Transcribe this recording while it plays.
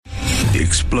The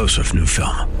explosive new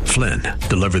film, Flynn,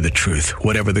 deliver the truth,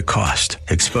 whatever the cost,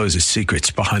 exposes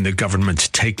secrets behind the government's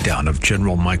takedown of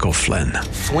General Michael Flynn.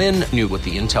 Flynn knew what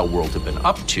the intel world had been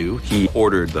up to. He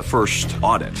ordered the first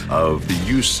audit of the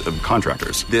use of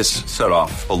contractors. This set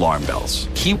off alarm bells.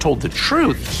 He told the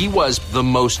truth. He was the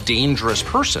most dangerous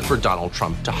person for Donald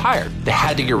Trump to hire. They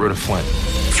had to get rid of Flynn.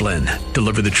 Flynn,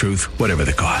 deliver the truth, whatever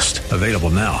the cost. Available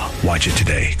now. Watch it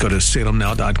today. Go to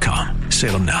salemnow.com.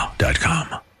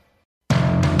 salemnow.com.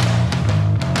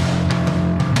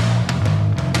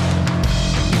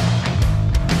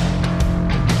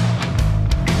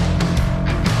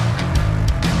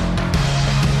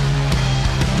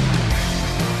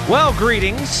 Well,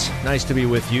 greetings. Nice to be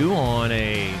with you on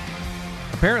a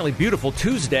apparently beautiful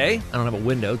Tuesday. I don't have a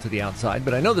window to the outside,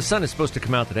 but I know the sun is supposed to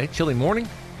come out today. Chilly morning.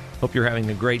 Hope you're having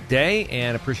a great day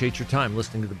and appreciate your time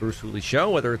listening to the Bruce Hooley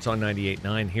Show, whether it's on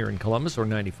 98.9 here in Columbus or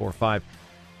 94.5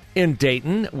 in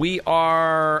Dayton. We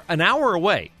are an hour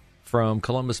away from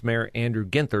Columbus Mayor Andrew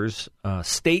Ginther's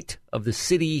State of the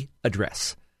City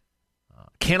address.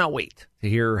 Cannot wait to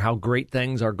hear how great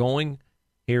things are going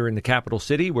here in the capital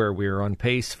city, where we're on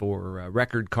pace for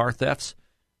record car thefts,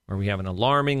 where we have an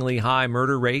alarmingly high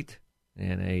murder rate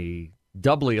and a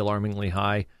doubly alarmingly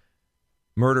high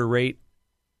murder rate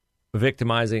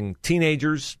victimizing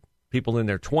teenagers, people in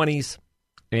their 20s,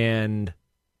 and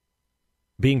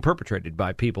being perpetrated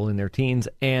by people in their teens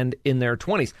and in their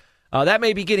 20s. That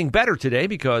may be getting better today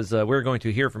because we're going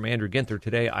to hear from Andrew Ginther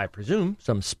today, I presume,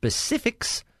 some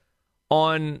specifics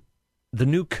on the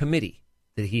new committee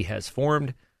that he has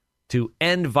formed to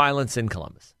end violence in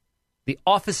Columbus, the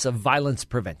Office of Violence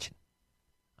Prevention.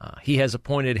 He has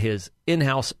appointed his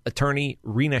in-house attorney,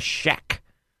 Rena Shack,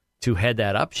 to head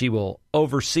that up. She will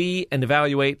oversee and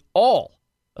evaluate all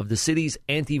of the city's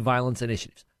anti-violence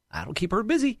initiatives. That'll keep her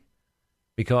busy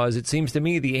because it seems to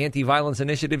me the anti-violence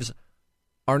initiatives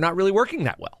are not really working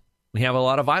that well. We have a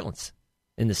lot of violence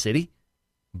in the city,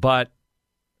 but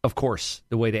of course,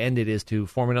 the way to end it is to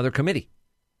form another committee.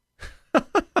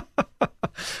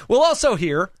 We'll also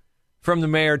hear from the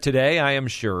mayor today, I am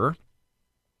sure,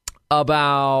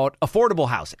 about affordable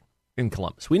housing in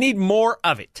Columbus. We need more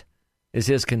of it, is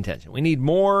his contention. We need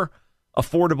more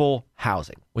affordable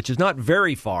housing, which is not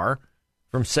very far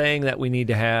from saying that we need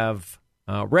to have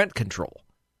rent control.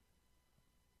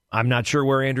 I'm not sure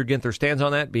where Andrew Ginther stands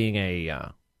on that. Being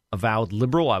a avowed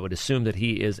liberal, I would assume that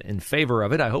he is in favor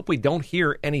of it. I hope we don't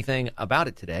hear anything about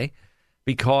it today,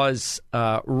 because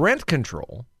rent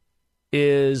control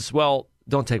is, well,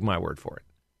 don't take my word for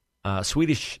it.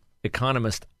 Swedish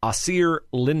economist Assir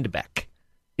Lindbeck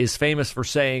is famous for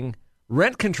saying,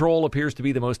 rent control appears to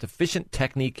be the most efficient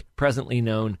technique presently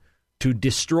known to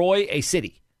destroy a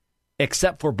city,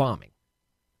 except for bombing.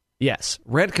 Yes,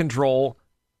 rent control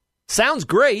sounds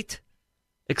great,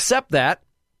 except that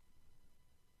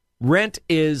rent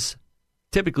is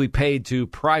typically paid to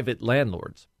private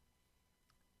landlords.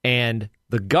 And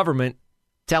the government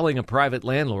telling a private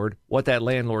landlord what that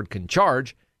landlord can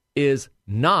charge is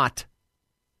not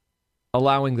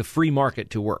allowing the free market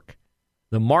to work.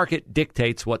 The market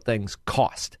dictates what things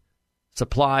cost.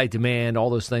 Supply, demand, all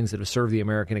those things that have served the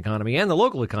American economy and the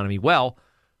local economy well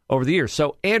over the years.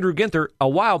 So Andrew Ginther, a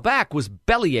while back, was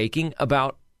bellyaching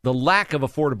about the lack of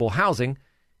affordable housing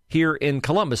here in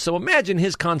Columbus. So imagine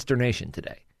his consternation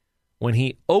today when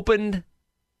he opened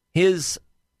his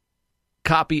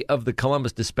copy of the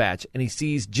Columbus Dispatch and he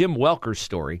sees Jim Welker's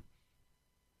story,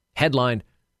 headlined,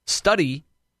 "Study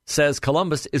says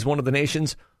Columbus is one of the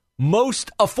nation's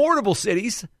most affordable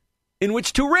cities in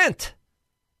which to rent."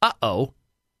 Uh-oh.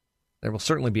 There will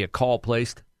certainly be a call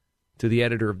placed to the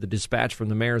editor of the Dispatch from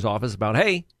the mayor's office about,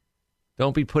 hey,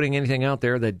 don't be putting anything out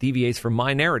there that deviates from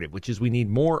my narrative, which is we need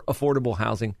more affordable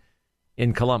housing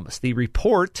in Columbus. The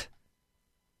report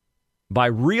by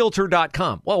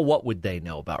Realtor.com. Well, what would they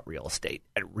know about real estate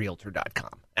at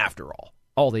Realtor.com? After all,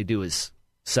 all they do is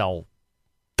sell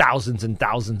thousands and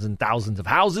thousands and thousands of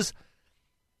houses.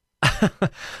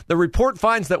 The report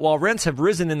finds that while rents have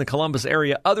risen in the Columbus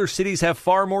area, other cities have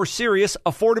far more serious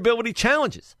affordability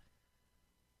challenges.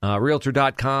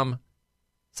 Realtor.com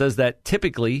says that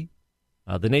typically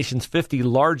the nation's 50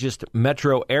 largest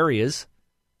metro areas,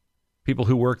 people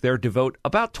who work there devote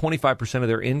about 25% of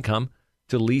their income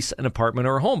to lease an apartment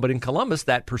or a home. But in Columbus,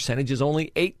 that percentage is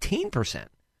only 18%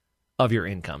 of your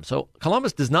income. So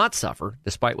Columbus does not suffer,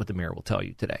 despite what the mayor will tell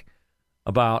you today,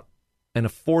 about an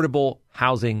affordable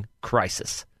housing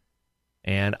crisis.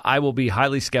 And I will be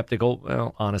highly skeptical.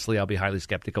 Well, honestly, I'll be highly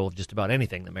skeptical of just about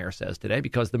anything the mayor says today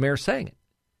because the mayor's saying it.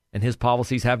 And his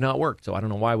policies have not worked. So I don't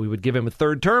know why we would give him a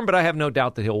third term, but I have no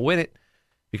doubt that he'll win it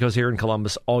because here in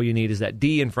Columbus, all you need is that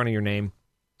D in front of your name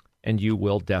and you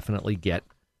will definitely get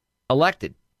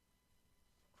elected.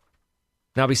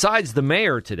 Now, besides the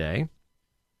mayor today,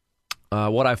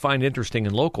 what I find interesting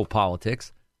in local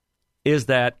politics is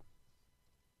that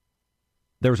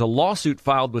there's a lawsuit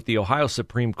filed with the Ohio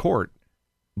Supreme Court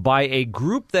by a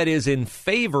group that is in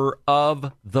favor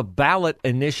of the ballot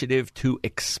initiative to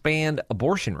expand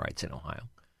abortion rights in Ohio,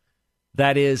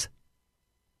 that is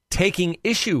taking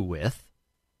issue with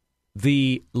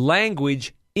the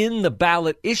language in the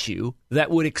ballot issue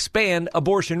that would expand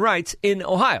abortion rights in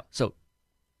Ohio. So, in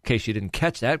case you didn't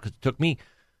catch that, because it took me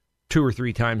 2 or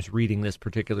 3 times reading this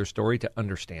particular story to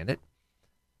understand it,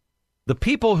 the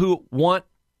people who want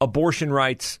abortion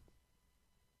rights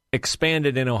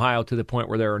expanded in Ohio to the point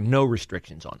where there are no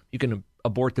restrictions on them. You can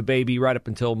abort the baby right up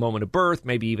until moment of birth,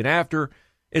 maybe even after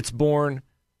it's born.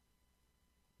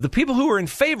 The people who are in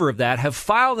favor of that have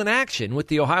filed an action with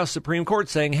the Ohio Supreme Court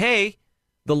saying, hey,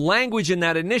 the language in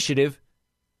that initiative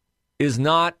is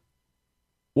not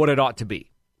what it ought to be.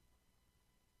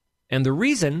 And the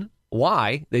reason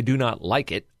why they do not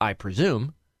like it, I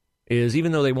presume, is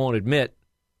even though they won't admit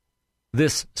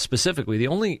this specifically, the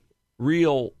only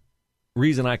real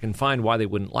reason I can find why they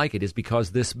wouldn't like it is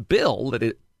because this bill that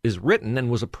it is written and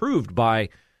was approved by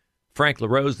Frank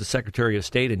LaRose, the Secretary of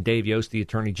State, and Dave Yost, the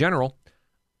Attorney General,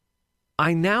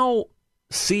 I now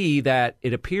see that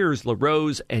it appears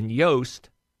LaRose and Yost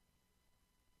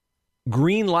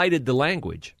green-lighted the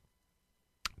language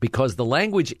because the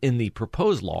language in the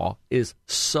proposed law is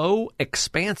so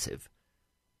expansive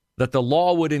that the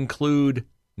law would include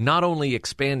not only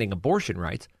expanding abortion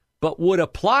rights, but would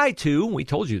apply to, we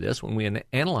told you this when we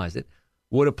analyzed it,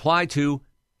 would apply to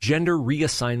gender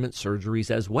reassignment surgeries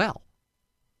as well.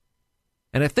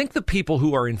 And I think the people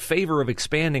who are in favor of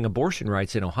expanding abortion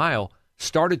rights in Ohio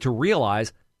started to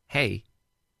realize, hey,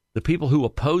 the people who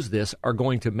oppose this are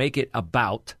going to make it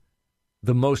about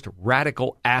the most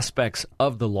radical aspects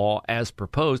of the law as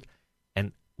proposed,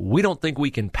 and we don't think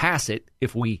we can pass it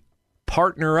if we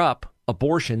partner up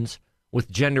abortions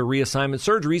with gender reassignment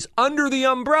surgeries under the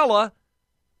umbrella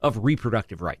of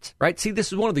reproductive rights, right? See,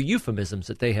 this is one of the euphemisms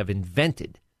that they have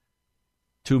invented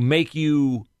to make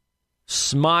you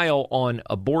smile on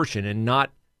abortion and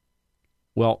not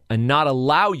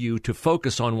allow you to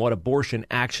focus on what abortion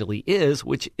actually is,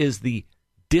 which is the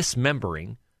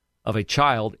dismembering of a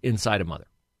child inside a mother.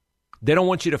 They don't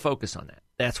want you to focus on that.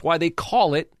 That's why they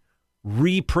call it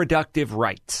reproductive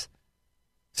rights.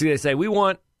 See, they say, we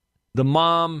want the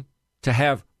mom to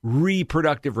have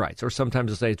reproductive rights, or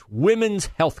sometimes they say it's women's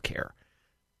health care.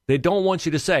 They don't want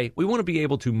you to say, we want to be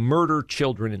able to murder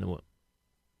children in the womb.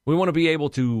 We want to be able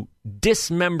to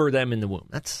dismember them in the womb.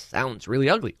 That sounds really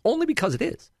ugly, only because it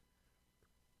is.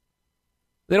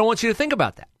 They don't want you to think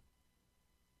about that.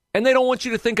 And they don't want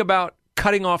you to think about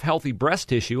cutting off healthy breast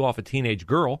tissue off a teenage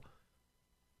girl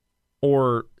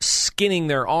or skinning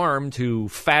their arm to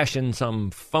fashion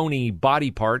some phony body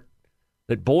part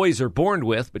that boys are born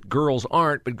with, but girls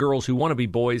aren't, but girls who want to be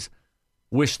boys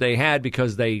wish they had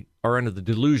because they are under the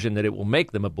delusion that it will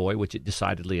make them a boy, which it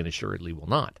decidedly and assuredly will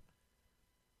not.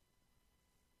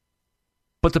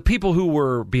 But the people who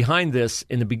were behind this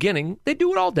in the beginning, they do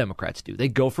what all Democrats do. They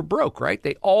go for broke, right?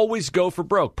 They always go for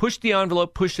broke. Push the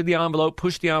envelope, push the envelope,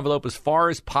 push the envelope as far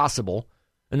as possible.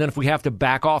 And then if we have to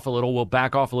back off a little, we'll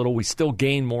back off a little. We still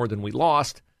gain more than we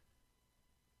lost.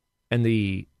 And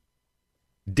the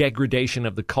degradation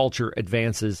of the culture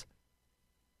advances,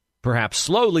 perhaps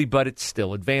slowly, but it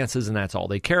still advances, and that's all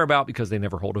they care about because they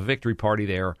never hold a victory party.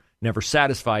 They are never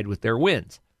satisfied with their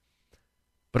wins.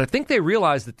 But I think they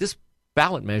realized that this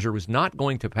ballot measure was not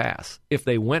going to pass if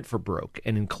they went for broke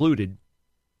and included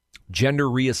gender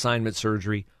reassignment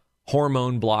surgery,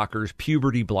 hormone blockers,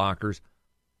 puberty blockers.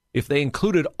 If they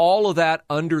included all of that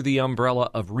under the umbrella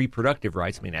of reproductive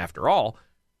rights, I mean, after all,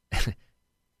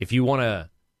 if you want to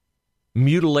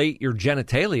mutilate your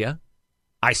genitalia,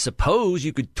 I suppose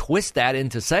you could twist that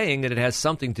into saying that it has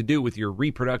something to do with your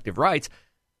reproductive rights.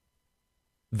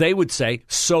 They would say,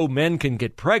 so men can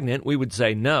get pregnant. We would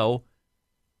say, no,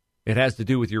 it has to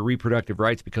do with your reproductive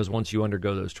rights because once you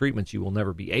undergo those treatments, you will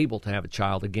never be able to have a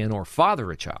child again or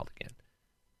father a child again.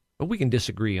 But we can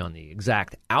disagree on the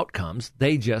exact outcomes.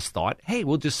 They just thought, hey,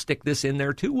 we'll just stick this in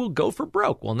there too. We'll go for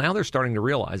broke. Well, now they're starting to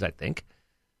realize, I think,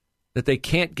 that they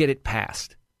can't get it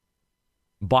passed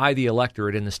by the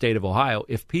electorate in the state of Ohio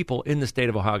if people in the state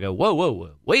of Ohio go,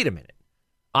 whoa, wait a minute.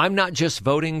 I'm not just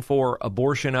voting for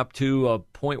abortion up to a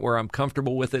point where I'm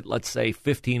comfortable with it, let's say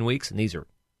 15 weeks, and these are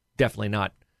definitely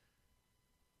not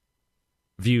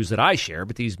views that I share,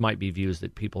 but these might be views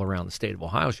that people around the state of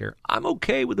Ohio share. I'm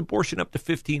okay with abortion up to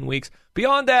 15 weeks.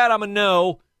 Beyond that, I'm a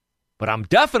no, but I'm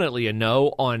definitely a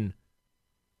no on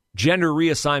gender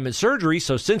reassignment surgery.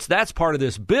 So since that's part of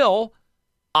this bill,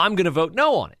 I'm going to vote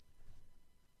no on it.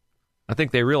 I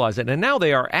think they realize it. And now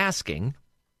they are asking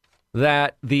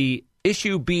that the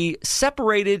issue be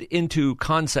separated into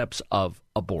concepts of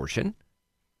abortion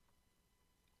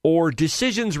or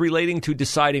decisions relating to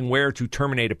deciding where to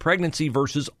terminate a pregnancy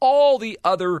versus all the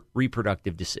other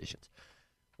reproductive decisions.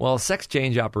 Well, a sex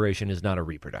change operation is not a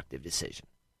reproductive decision.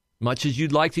 Much as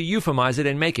you'd like to euphemize it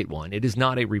and make it one, it is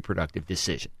not a reproductive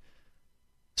decision.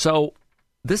 So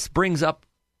this brings up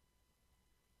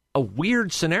a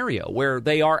weird scenario where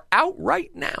they are out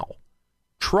right now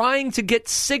trying to get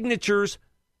signatures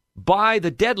by the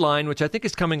deadline, which I think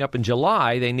is coming up in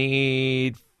July. They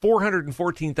need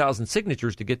 414,000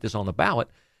 signatures to get this on the ballot.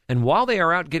 And while they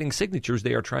are out getting signatures,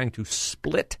 they are trying to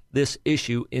split this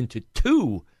issue into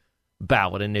two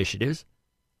ballot initiatives,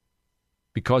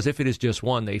 because if it is just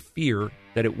one, they fear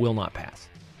that it will not pass.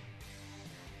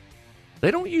 They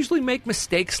don't usually make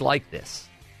mistakes like this.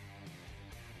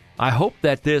 I hope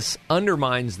that this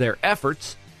undermines their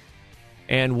efforts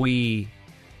and we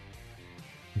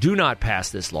do not pass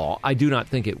this law. I do not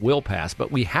think it will pass,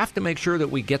 but we have to make sure that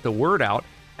we get the word out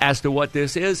as to what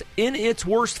this is in its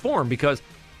worst form, because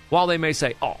while they may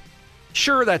say, oh,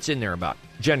 sure, that's in there about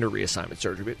gender reassignment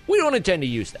surgery, but we don't intend to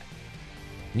use that.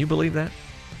 Can you believe that?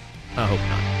 I hope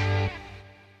not.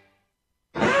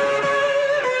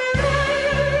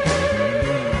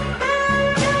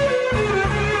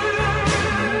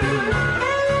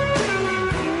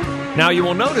 Now, you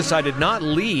will notice I did not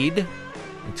lead the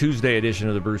Tuesday edition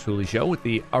of the Bruce Hooley Show with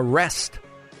the arrest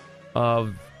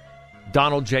of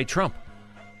Donald J. Trump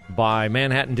by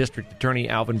Manhattan District Attorney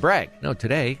Alvin Bragg. No,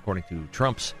 today, according to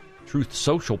Trump's Truth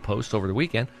Social post over the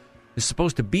weekend, is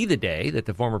supposed to be the day that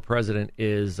the former president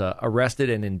is arrested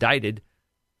and indicted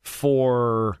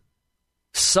for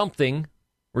something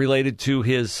related to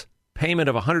his payment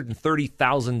of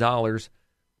 $130,000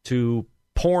 to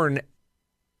porn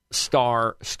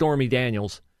star Stormy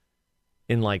Daniels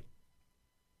in, like,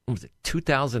 what was it,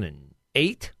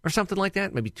 2008 or something like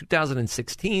that? Maybe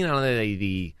 2016. I don't know.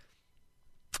 The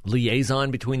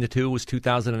liaison between the two was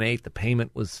 2008. The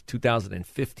payment was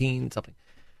 2015, something.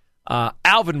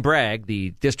 Alvin Bragg,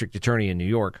 the district attorney in New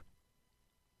York,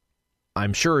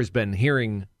 I'm sure has been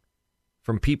hearing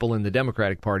from people in the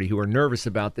Democratic Party who are nervous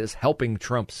about this, helping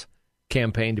Trump's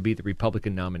campaign to be the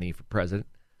Republican nominee for president.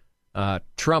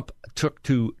 Trump took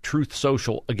to Truth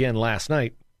Social again last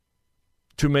night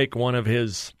to make one of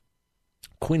his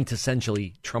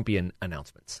quintessentially Trumpian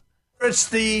announcements. It's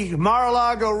the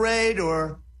Mar-a-Lago raid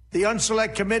or the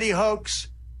Unselect Committee hoax,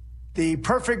 the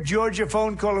perfect Georgia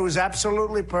phone call, it was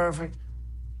absolutely perfect,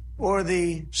 or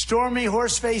the Stormy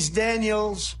Horseface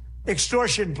Daniels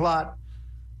extortion plot.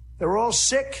 They're all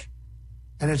sick,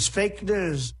 and it's fake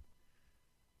news.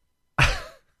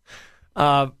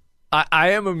 I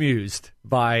am amused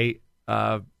by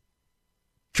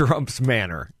Trump's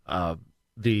manner.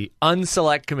 The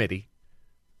Unselect Committee,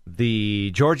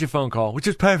 the Georgia phone call, which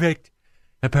is perfect,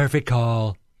 a perfect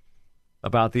call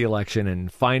about the election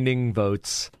and finding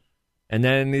votes. And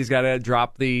then he's got to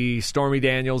drop the Stormy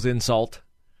Daniels insult.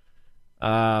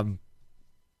 Yeah,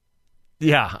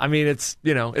 I mean,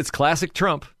 it's classic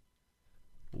Trump.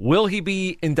 Will he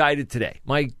be indicted today?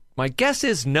 My guess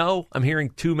is no. I'm hearing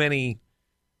too many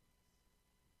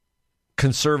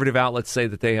conservative outlets say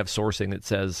that they have sourcing that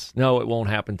says, no, it won't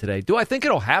happen today. Do I think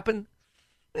it'll happen?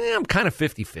 I'm kind of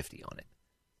 50-50 on it.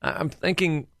 I'm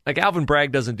thinking, like, Alvin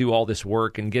Bragg doesn't do all this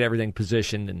work and get everything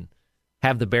positioned and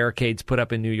have the barricades put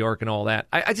up in New York and all that.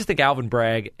 I just think Alvin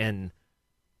Bragg and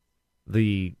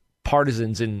the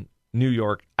partisans in New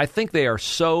York, I think they are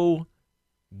so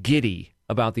giddy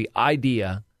about the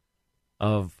idea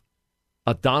of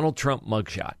a Donald Trump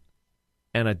mugshot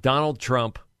and a Donald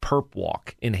Trump perp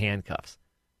walk in handcuffs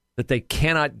that they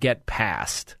cannot get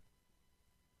past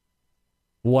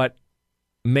what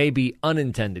may be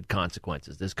unintended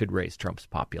consequences. This could raise Trump's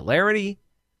popularity.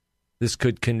 This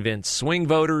could convince swing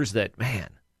voters that, man,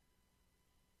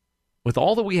 with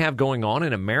all that we have going on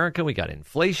in America, we got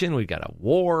inflation, we got a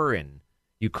war in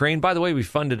Ukraine. By the way, we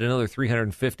funded another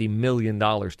 $350 million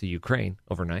to Ukraine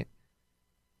overnight.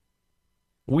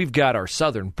 We've got our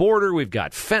southern border. We've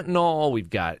got fentanyl.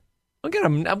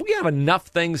 We have enough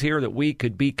things here that we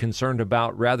could be concerned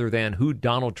about rather than who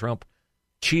Donald Trump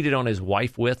cheated on his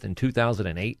wife with in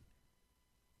 2008.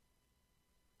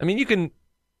 I mean, you can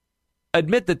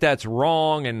admit that that's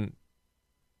wrong and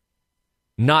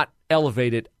not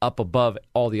elevate it up above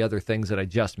all the other things that I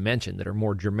just mentioned that are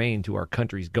more germane to our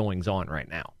country's goings on right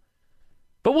now.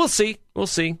 But we'll see. We'll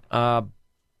see.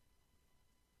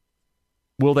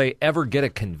 Will they ever get a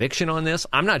conviction on this?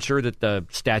 I'm not sure that the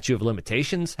statute of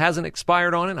limitations hasn't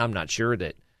expired on it. I'm not sure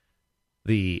that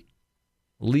the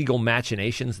legal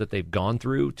machinations that they've gone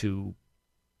through to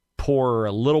pour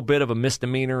a little bit of a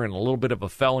misdemeanor and a little bit of a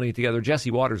felony together. Jesse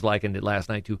Waters likened it last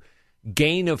night to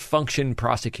gain of function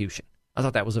prosecution. I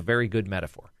thought that was a very good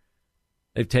metaphor.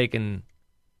 They've taken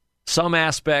some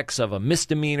aspects of a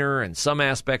misdemeanor and some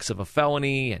aspects of a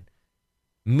felony and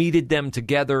meted them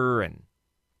together and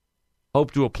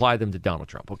hope to apply them to Donald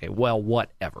Trump. Okay, well,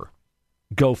 whatever.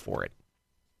 Go for it.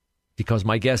 Because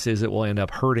my guess is it will end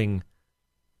up hurting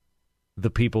the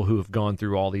people who have gone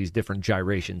through all these different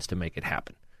gyrations to make it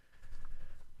happen.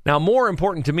 Now, more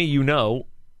important to me,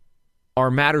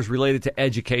 are matters related to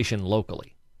education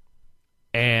locally.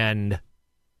 And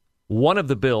one of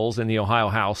the bills in the Ohio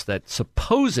House that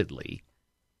supposedly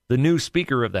the new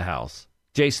Speaker of the House,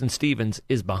 Jason Stephens,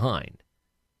 is behind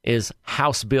is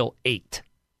House Bill 8.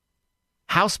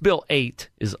 House Bill 8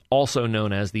 is also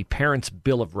known as the Parents'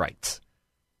 Bill of Rights.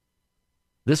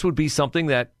 This would be something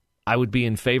that I would be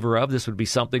in favor of. This would be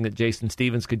something that Jason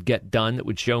Stephens could get done that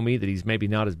would show me that he's maybe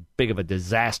not as big of a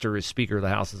disaster as Speaker of the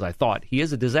House as I thought. He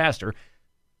is a disaster.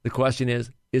 The question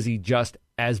is he just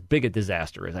as big a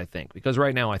disaster as I think? Because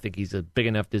right now I think he's a big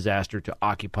enough disaster to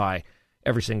occupy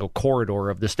every single corridor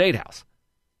of the State House.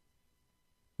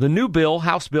 The new bill,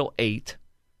 House Bill 8,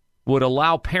 would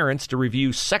allow parents to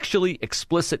review sexually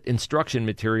explicit instruction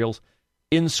materials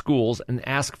in schools and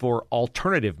ask for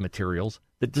alternative materials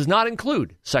that does not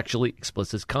include sexually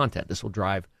explicit content. This will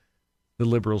drive the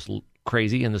liberals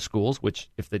crazy in the schools, which,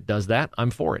 if it does that, I'm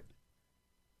for it.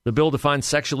 The bill defines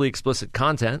sexually explicit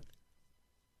content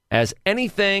as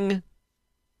anything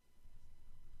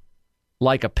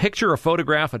like a picture, a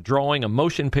photograph, a drawing, a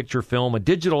motion picture film, a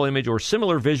digital image, or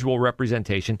similar visual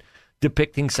representation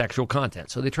depicting sexual content.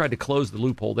 So they tried to close the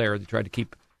loophole there. They tried to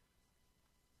keep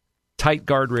tight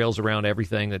guardrails around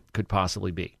everything that could possibly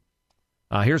be.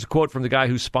 Here's a quote from the guy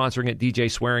who's sponsoring it,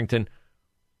 DJ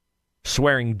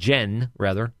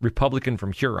Swearingen, Republican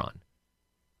from Huron.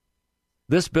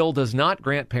 This bill does not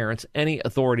grant parents any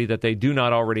authority that they do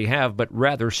not already have, but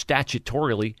rather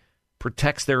statutorily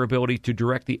protects their ability to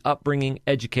direct the upbringing,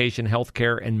 education, health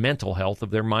care, and mental health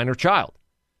of their minor child.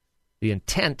 The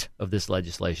intent of this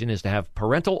legislation is to have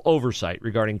parental oversight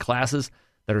regarding classes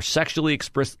that are sexually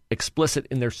explicit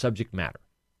in their subject matter.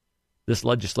 This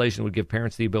legislation would give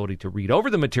parents the ability to read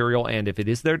over the material and, if it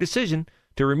is their decision,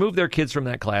 to remove their kids from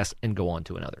that class and go on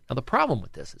to another. Now, the problem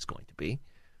with this is going to be,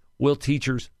 will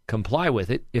teachers comply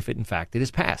with it if, in fact, it is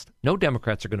passed? No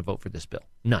Democrats are going to vote for this bill.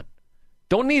 None.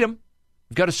 Don't need them.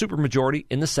 We've got a supermajority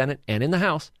in the Senate and in the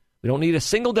House. We don't need a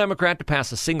single Democrat to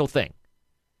pass a single thing.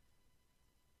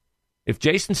 If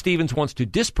Jason Stephens wants to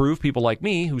disprove people like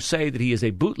me who say that he is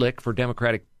a bootlick for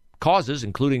Democratic causes,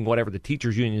 including whatever the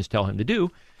teachers' unions tell him to do,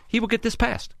 he will get this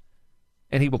passed.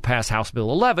 And he will pass House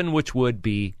Bill 11, which would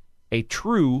be a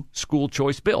true school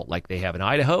choice bill, like they have in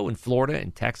Idaho and Florida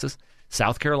and Texas,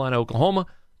 South Carolina, Oklahoma,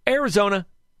 Arizona.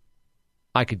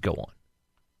 I could go on.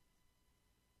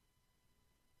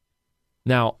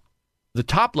 Now, the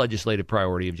top legislative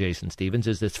priority of Jason Stephens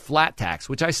is this flat tax,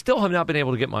 which I still have not been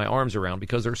able to get my arms around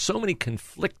because there are so many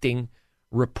conflicting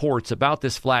reports about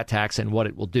this flat tax and what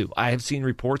it will do. I have seen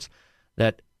reports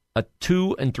that a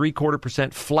 2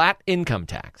 3/4% flat income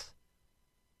tax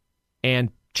and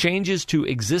changes to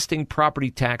existing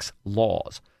property tax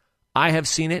laws. I have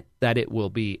seen it that it will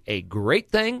be a great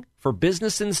thing for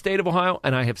business in the state of Ohio,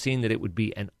 and I have seen that it would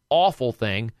be an awful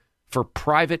thing for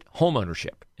private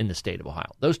homeownership in the state of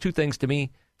Ohio. Those two things to me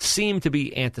seem to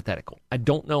be antithetical. I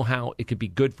don't know how it could be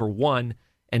good for one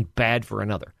and bad for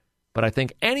another. But I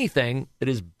think anything that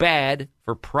is bad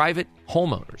for private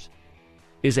homeowners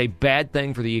is a bad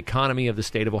thing for the economy of the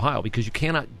state of Ohio, because you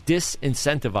cannot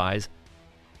disincentivize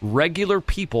regular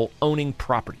people owning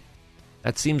property.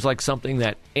 That seems like something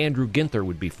that Andrew Ginther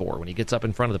would be for when he gets up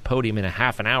in front of the podium in a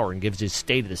half an hour and gives his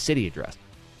State of the City address.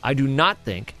 I do not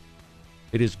think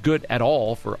it is good at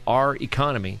all for our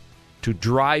economy to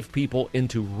drive people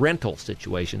into rental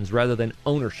situations rather than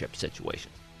ownership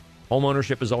situations.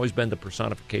 Homeownership has always been the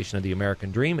personification of the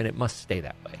American dream, and it must stay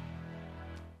that way.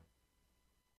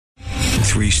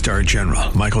 3-star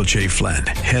General Michael J. Flynn,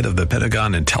 head of the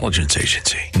Pentagon Intelligence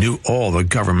Agency, knew all the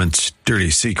government's dirty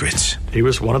secrets. He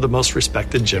was one of the most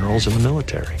respected generals in the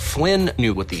military. Flynn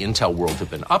knew what the intel world had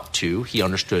been up to. He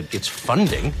understood its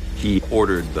funding. He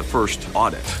ordered the first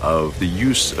audit of the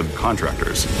use of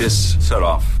contractors. This set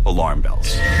off alarm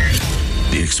bells.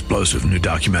 The explosive new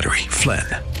documentary, Flynn,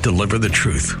 Deliver the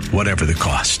Truth, Whatever the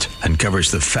Cost, uncovers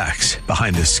the facts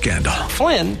behind this scandal.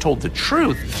 Flynn told the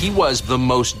truth. He was the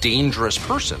most dangerous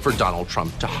person for Donald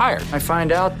Trump to hire. I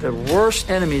find out the worst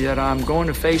enemy that I'm going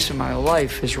to face in my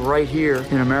life is right here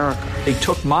in America. They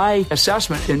took my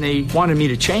assessment and they wanted me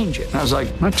to change it. And I was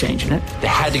like, I'm not changing it. They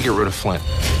had to get rid of Flynn.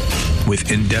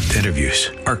 With in-depth interviews,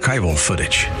 archival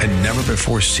footage, and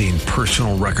never-before-seen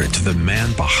personal records of the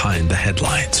man behind the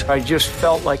headlines. I just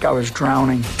felt like I was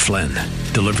drowning. Flynn,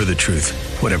 Deliver the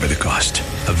Truth, Whatever the Cost.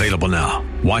 Available now.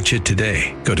 Watch it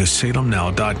today. Go to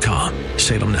salemnow.com.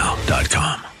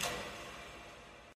 salemnow.com.